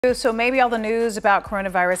So maybe all the news about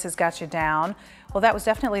coronavirus has got you down. Well, that was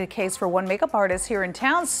definitely the case for one makeup artist here in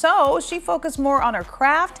town. So she focused more on her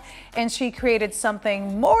craft and she created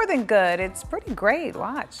something more than good. It's pretty great.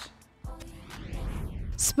 Watch.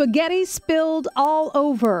 Spaghetti spilled all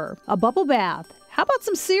over, a bubble bath. How about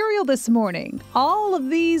some cereal this morning? All of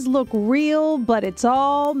these look real, but it's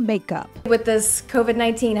all makeup. With this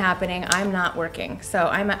COVID-19 happening, I'm not working, so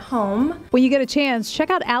I'm at home. When you get a chance, check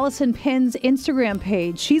out Allison Penn's Instagram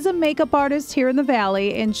page. She's a makeup artist here in the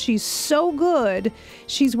Valley, and she's so good.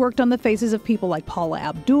 She's worked on the faces of people like Paula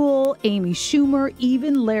Abdul, Amy Schumer,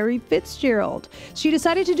 even Larry Fitzgerald. She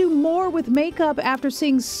decided to do more with makeup after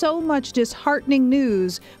seeing so much disheartening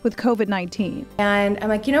news with COVID-19. And I'm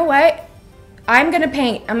like, you know what? I'm gonna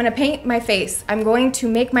paint. I'm gonna paint my face. I'm going to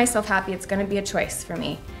make myself happy. It's gonna be a choice for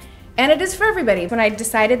me. And it is for everybody. When I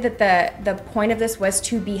decided that the point of this was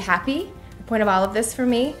to be happy, the point of all of this for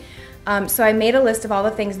me, so I made a list of all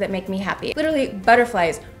the things that make me happy. Literally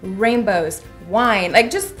butterflies, rainbows, wine,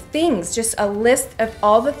 like just things, just a list of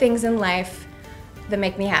all the things in life that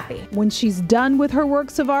make me happy. When she's done with her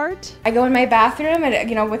works of art, I go in my bathroom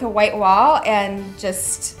and, with a white wall and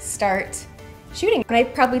just start shooting. And I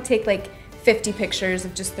probably take like 50 pictures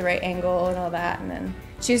of just the right angle and all that, and then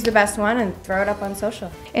choose the best one and throw it up on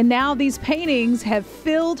social. And now these paintings have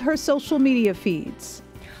filled her social media feeds.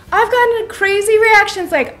 I've gotten crazy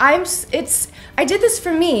reactions like, I did this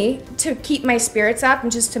for me to keep my spirits up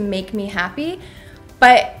and just to make me happy,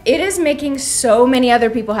 but it is making so many other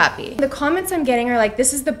people happy. The comments I'm getting are like,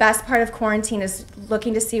 this is the best part of quarantine, is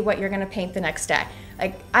looking to see what you're gonna paint the next day.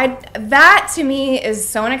 Like, that to me is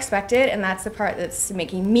so unexpected, and that's the part that's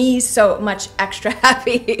making me so much extra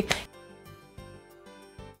happy.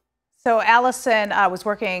 So Allison was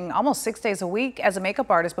working almost 6 days a week as a makeup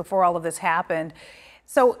artist before all of this happened.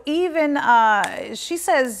 So even she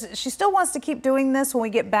says she still wants to keep doing this when we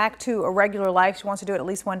get back to a regular life. She wants to do it at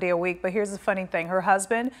least 1 day a week. But here's the funny thing. Her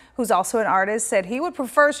husband, who's also an artist, said he would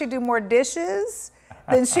prefer she do more dishes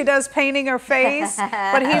than she does painting her face.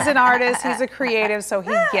 But he's an artist, he's a creative, so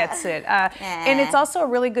he gets it. And it's also a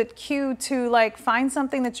really good cue to like find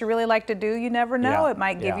something that you really like to do. You never know, it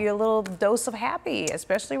might give you a little dose of happy,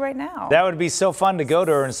 especially right now. That would be so fun to go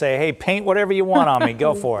to her and say, hey, paint whatever you want on me,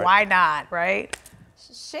 go for it. Why not, right?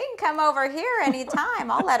 She can come over here anytime.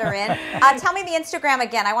 I'll let her in. Tell me the Instagram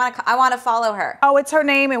again. I want to follow her. Oh, it's her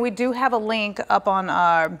name, and we do have a link up on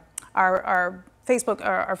our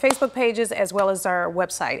Facebook pages, as well as our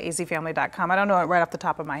website, azfamily.com. I don't know it right off the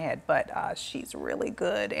top of my head, but she's really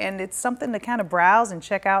good, and it's something to kind of browse and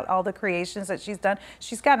check out all the creations that she's done.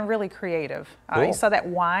 She's gotten really creative. Cool. You saw that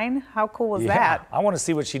wine? How cool was that? I want to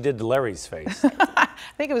see what she did to Larry's face. I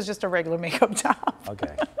think it was just a regular makeup job.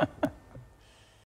 Okay.